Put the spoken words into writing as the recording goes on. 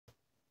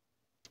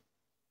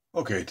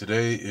Okay,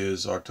 today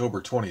is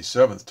October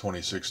 27th,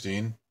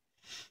 2016,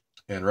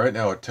 and right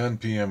now at 10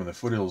 p.m. in the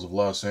foothills of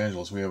Los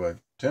Angeles, we have a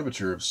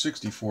temperature of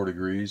 64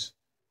 degrees.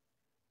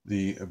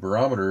 The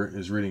barometer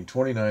is reading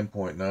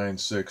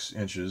 29.96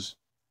 inches.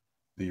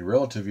 The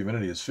relative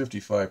humidity is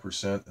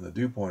 55%, and the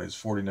dew point is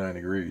 49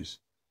 degrees.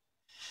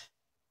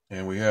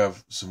 And we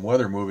have some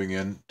weather moving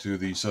into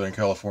the Southern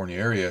California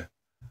area.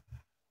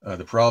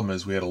 The problem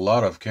is we had a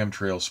lot of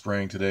chemtrail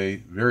spraying today,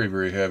 very,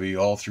 very heavy,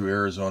 all through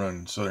Arizona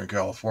and Southern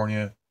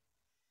California.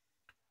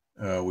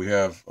 We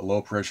have a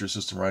low pressure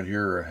system right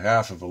here, or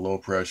half of a low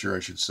pressure,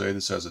 I should say.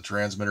 This has a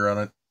transmitter on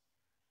it.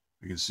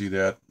 You can see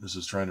that. This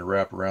is trying to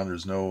wrap around.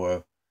 There's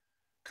no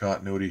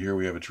continuity here.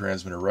 We have a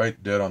transmitter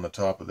right dead on the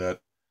top of that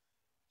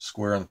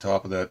square on the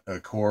top of that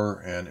core,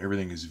 and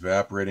everything is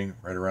evaporating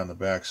right around the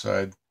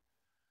backside.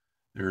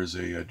 There is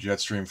a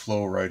jet stream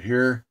flow right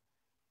here,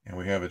 and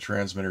we have a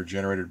transmitter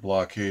generated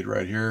blockade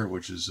right here,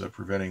 which is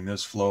preventing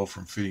this flow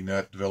from feeding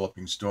that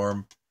developing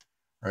storm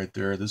right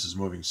there. This is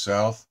moving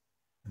south,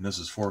 and this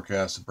is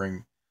forecast to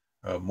bring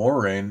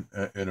more rain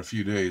in a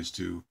few days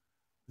to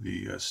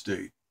the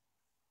state.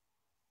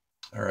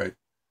 All right,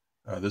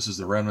 this is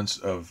the remnants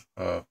of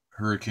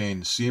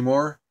Hurricane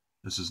Seymour.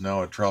 This is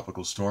now a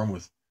tropical storm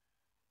with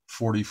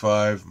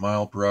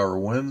 45-mile-per-hour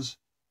winds.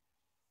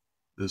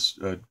 This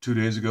 2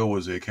 days ago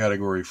was a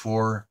Category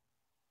 4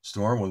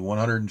 storm with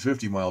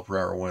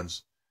 150-mile-per-hour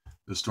winds.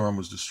 The storm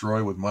was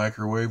destroyed with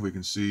microwave. We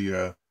can see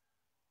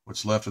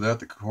what's left of that.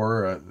 The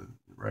core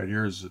right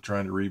here is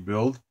trying to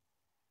rebuild.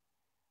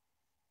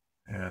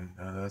 And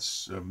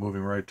that's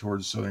moving right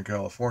towards Southern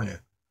California.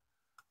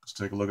 Let's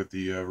take a look at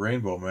the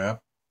rainbow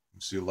map. You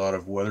can see a lot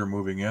of weather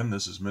moving in.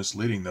 This is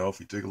misleading, though. If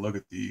you take a look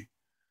at the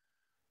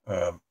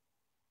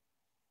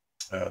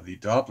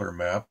Doppler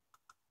map,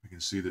 we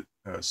can see that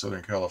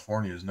Southern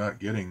California is not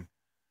getting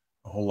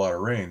a whole lot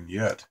of rain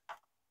yet.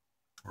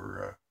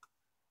 We're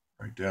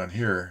right down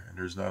here, and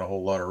there's not a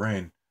whole lot of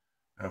rain.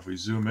 Now, if we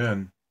zoom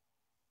in,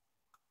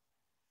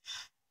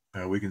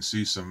 we can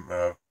see some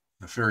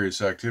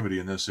nefarious activity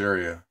in this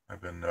area.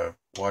 I've been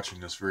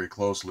watching this very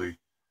closely.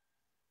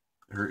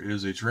 There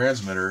is a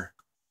transmitter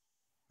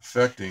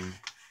affecting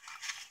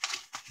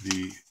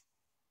the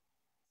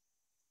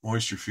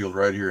moisture field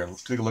right here, and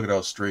take a look at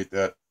how straight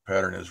that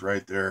pattern is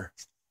right there.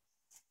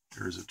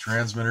 There is a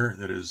transmitter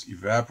that is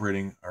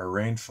evaporating our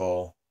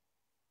rainfall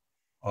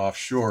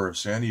offshore of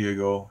San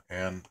Diego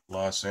and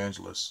Los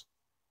Angeles.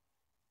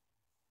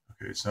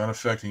 Okay, it's not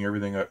affecting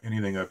anything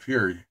up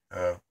here,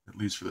 at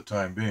least for the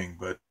time being,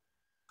 but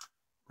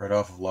right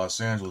off of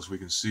Los Angeles, we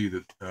can see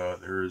that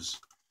there is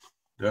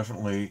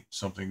definitely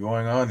something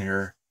going on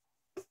here.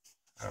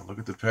 Look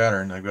at the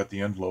pattern. I've got the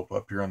envelope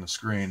up here on the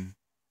screen.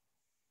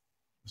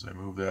 As I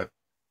move that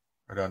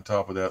right on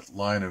top of that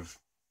line of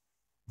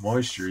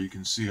moisture, you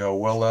can see how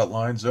well that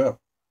lines up.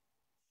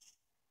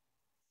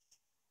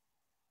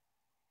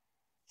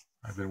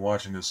 I've been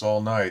watching this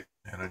all night,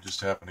 and I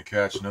just happened to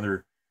catch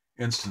another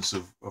instance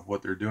of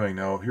what they're doing.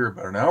 Now, here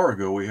about an hour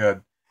ago, we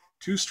had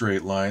two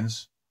straight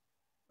lines,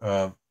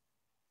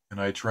 and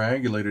I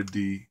triangulated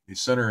the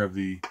center of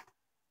the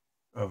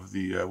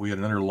we had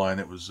another line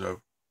that was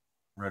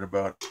right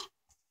about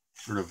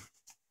sort of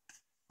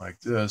like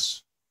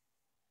this,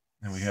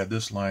 and we had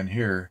this line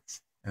here,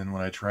 and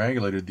when I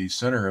triangulated the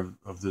center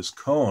of this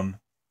cone,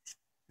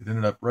 it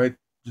ended up right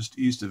just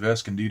east of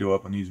Escondido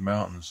up in these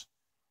mountains.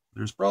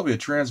 There's probably a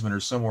transmitter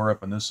somewhere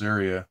up in this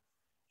area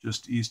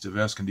just east of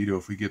Escondido.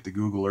 If we get the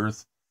Google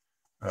Earth,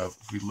 if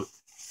a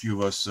few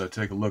of us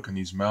take a look in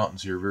these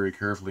mountains here very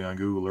carefully on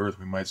Google Earth,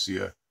 we might see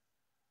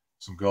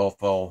some golf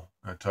ball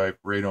type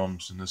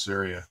radomes in this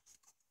area.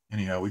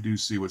 Anyhow, we do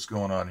see what's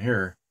going on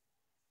here,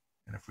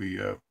 and if we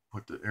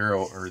put the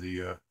arrow or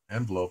the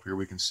envelope here,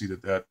 we can see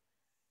that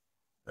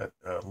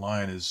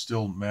line is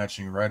still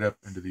matching right up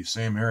into the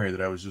same area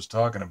that I was just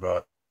talking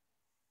about.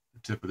 The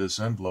tip of this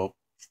envelope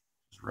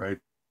is right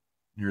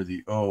near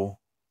the O,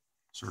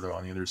 sort of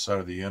on the other side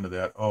of the end of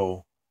that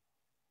O.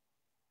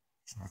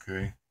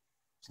 Okay,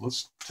 so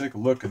let's take a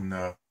look and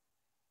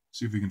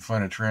see if we can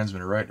find a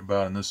transmitter right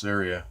about in this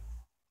area.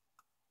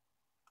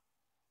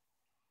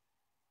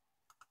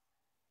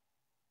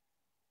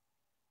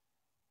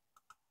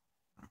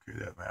 Okay,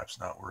 that map's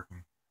not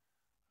working.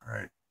 All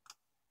right.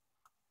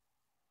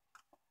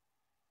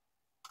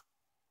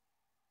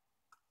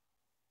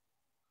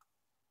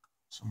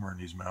 Somewhere in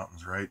these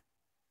mountains, right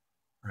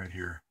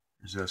here.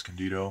 Here's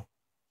Escondido,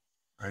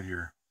 right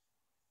here.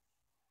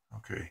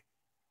 Okay,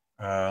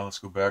 let's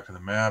go back to the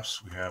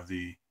maps. We have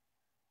the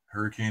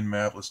hurricane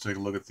map. Let's take a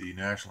look at the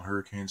National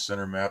Hurricane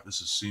Center map. This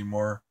is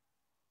Seymour.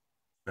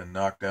 Been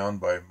knocked down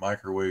by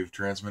microwave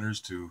transmitters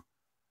to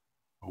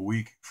a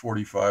weak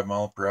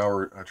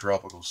 45-mile-per-hour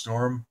tropical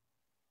storm,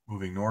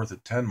 moving north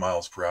at 10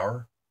 miles per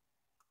hour.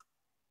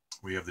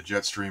 We have the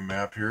jet stream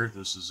map here.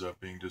 This is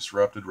being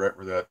disrupted right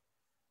where that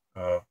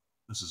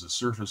this is a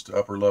surface to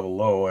upper level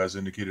low, as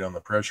indicated on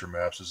the pressure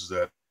maps. This is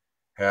that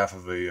half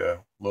of a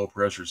low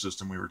pressure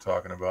system we were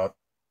talking about.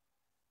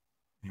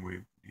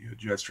 Anyway, the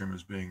jet stream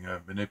is being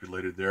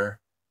manipulated there.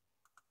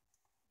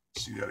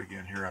 See that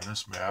again here on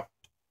this map.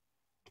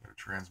 Got a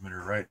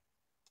transmitter right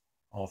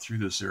all through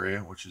this area,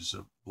 which is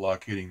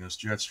blockading this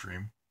jet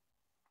stream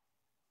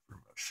from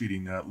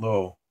feeding that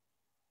low.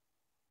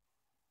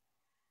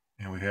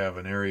 And we have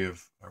an area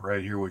of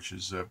right here, which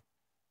is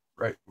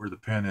right where the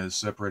pen is,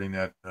 separating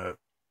that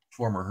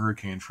former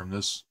hurricane from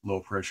this low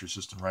pressure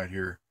system right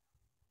here.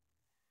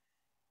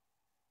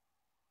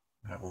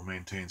 That will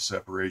maintain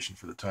separation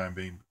for the time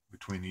being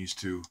between these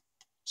two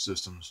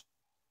systems.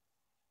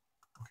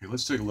 Okay,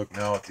 let's take a look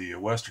now at the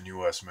western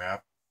U.S.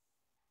 map.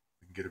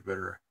 We can get a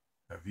better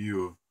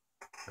view of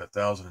that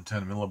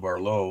 1,010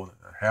 millibar low,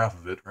 half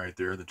of it right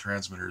there. The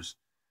transmitter's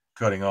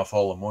cutting off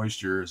all the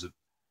moisture as it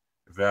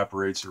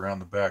evaporates around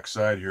the back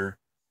side here.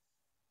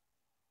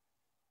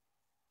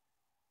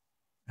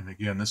 And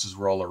again, this is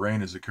where all the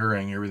rain is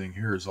occurring. Everything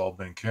here has all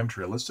been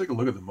chemtrail. Let's take a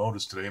look at the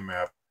MODIS today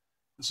map.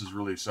 This is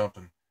really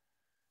something.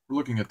 We're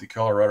looking at the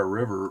Colorado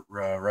River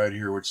right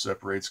here, which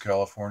separates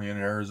California and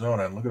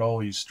Arizona. And look at all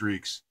these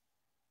streaks.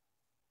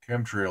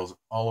 Chemtrails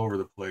all over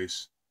the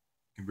place.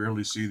 You can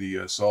barely see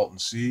the Salton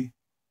Sea.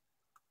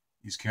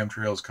 These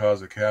chemtrails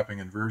cause a capping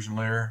inversion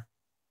layer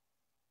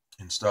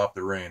and stop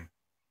the rain.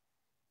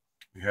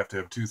 You have to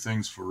have two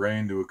things for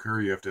rain to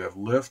occur. You have to have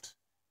lift,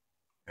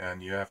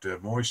 and you have to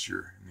have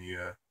moisture in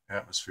the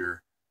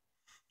atmosphere.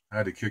 I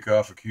had to kick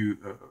out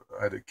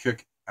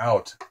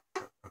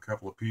a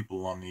couple of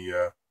people on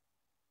the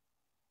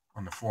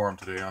forum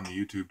today on the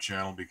YouTube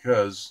channel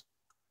because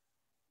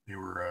they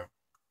were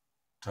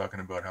talking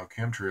about how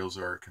chemtrails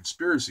are a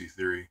conspiracy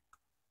theory.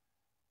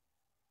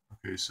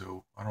 Okay,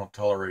 so I don't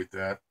tolerate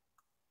that,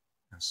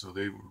 and so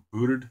they were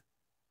booted.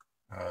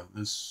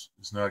 This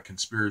is not a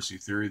conspiracy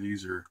theory.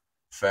 These are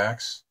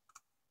facts.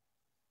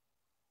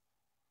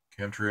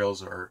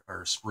 Chemtrails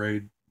are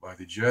sprayed by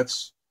the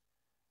jets.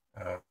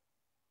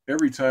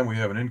 Every time we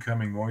have an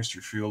incoming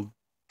moisture field,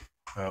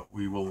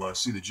 we will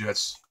see the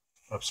jets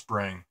up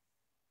spraying.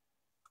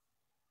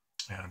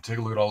 And take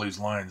a look at all these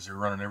lines. They're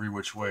running every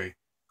which way.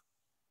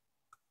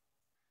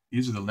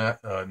 These are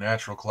the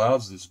natural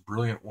clouds. This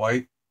brilliant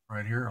white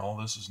right here. All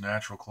this is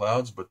natural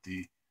clouds, but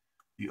the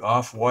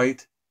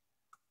off-white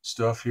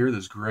stuff here,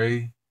 this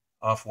gray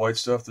off-white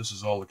stuff, this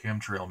is all the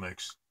chemtrail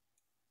mix.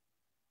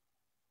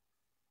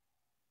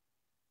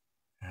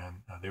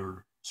 And they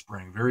were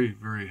spraying very,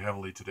 very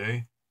heavily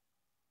today.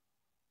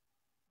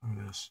 Look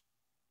at this.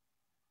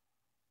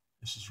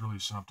 This is really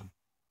something.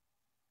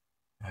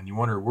 And you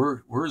wonder,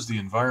 where is the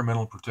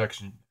Environmental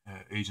Protection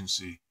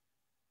Agency?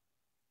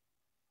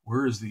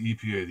 Where is the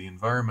EPA, the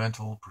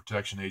Environmental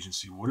Protection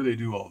Agency? What do they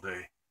do all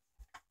day?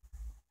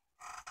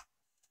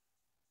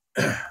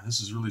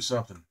 This is really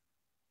something.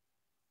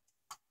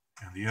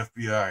 And the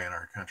FBI in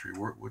our country,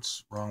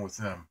 what's wrong with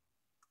them?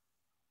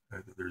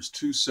 There's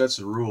two sets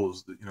of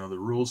rules. The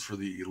rules for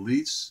the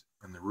elites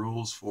and the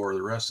rules for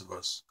the rest of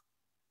us.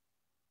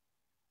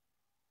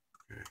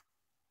 Okay.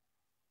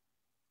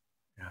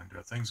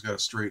 And things got to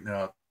straighten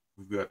out.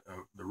 We've got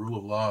the rule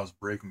of law is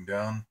breaking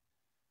down.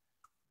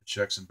 The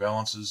checks and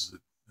balances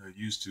that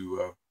used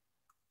to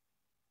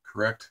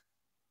correct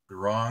the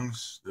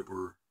wrongs that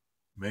were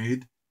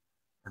made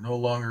are no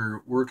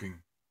longer working.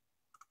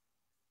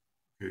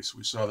 Okay, so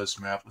we saw this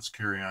map. Let's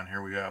carry on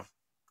here. We have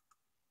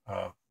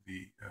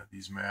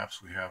these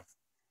maps. We have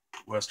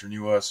Western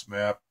U.S.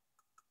 map.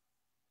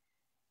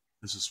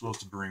 This is supposed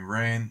to bring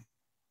rain.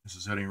 This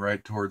is heading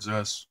right towards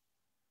us.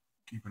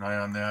 Keep an eye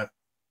on that.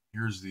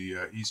 Here's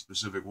the East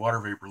Pacific water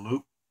vapor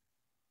loop.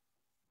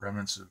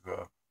 Remnants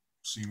of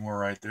Seymour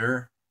right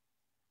there.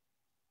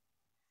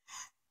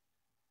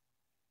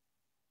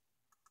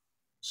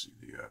 See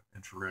the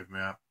infrared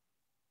map.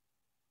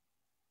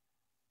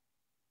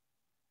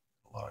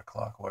 A lot of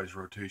clockwise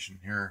rotation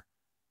here.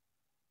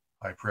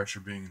 High pressure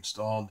being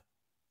installed.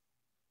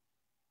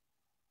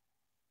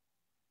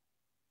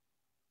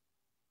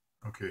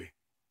 Okay,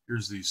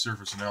 here's the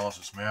surface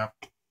analysis map.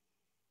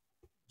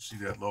 See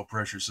that low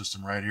pressure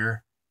system right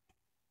here,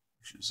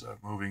 which is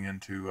moving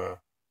into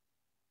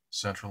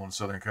central and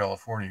southern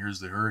California. Here's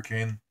the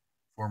hurricane,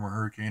 former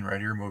hurricane right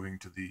here, moving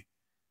to the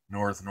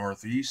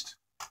northeast.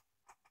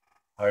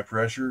 High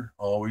pressure,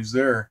 always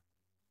there.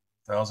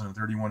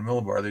 1,031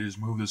 millibar. They just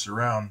move this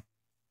around.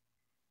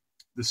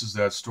 This is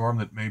that storm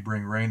that may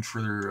bring rain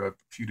further a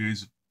few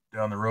days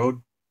down the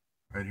road.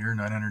 Right here,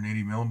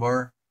 980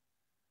 millibar.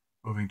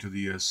 Moving to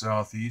the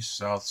southeast,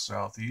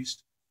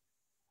 southeast.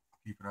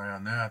 Keep an eye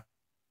on that.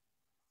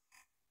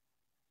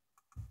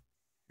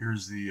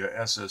 Here's the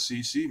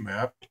SSCC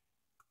map.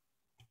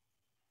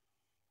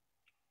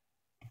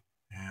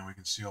 And we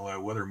can see all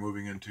that weather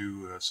moving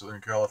into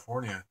Southern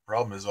California.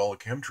 Problem is all the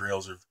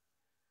chemtrails have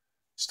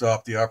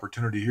stopped the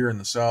opportunity here in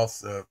the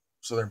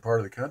southern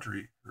part of the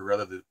country, or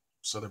rather the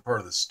southern part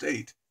of the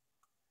state.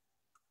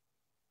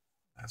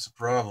 That's a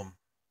problem.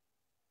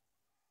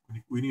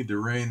 We need the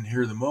rain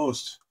here the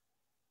most.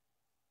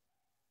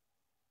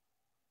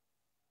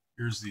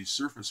 Here's the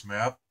surface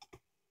map.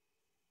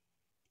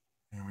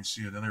 And we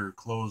see another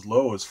closed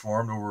low is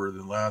formed over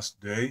the last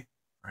day,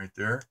 right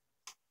there.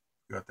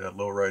 Got that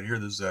low right here.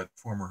 This is that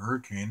former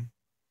hurricane.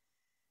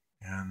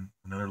 And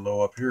another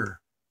low up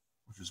here,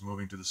 which is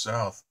moving to the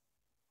south.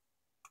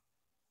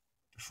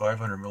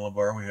 500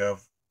 millibar, we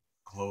have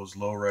closed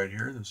low right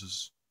here. This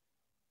is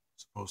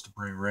supposed to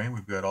bring rain.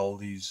 We've got all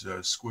these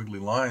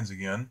squiggly lines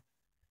again.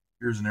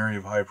 Here's an area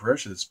of high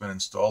pressure that's been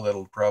installed.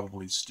 That'll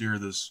probably steer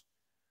this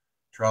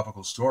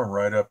tropical storm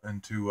right up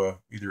into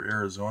either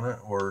Arizona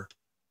or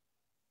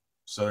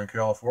Southern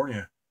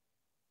California.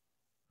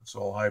 It's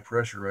all high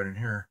pressure right in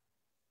here.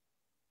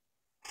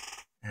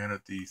 And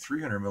at the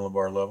 300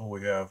 millibar level,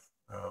 we have,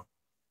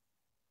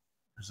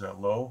 there's that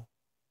low.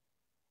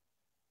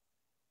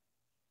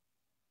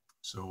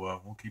 So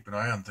we'll keep an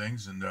eye on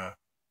things and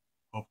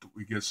hope that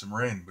we get some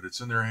rain, but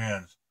it's in their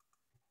hands.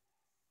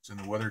 It's in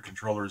the weather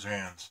controller's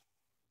hands.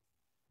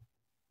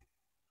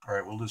 All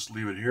right, we'll just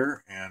leave it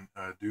here and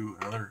do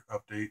another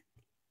update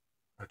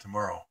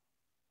tomorrow.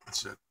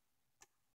 That's it.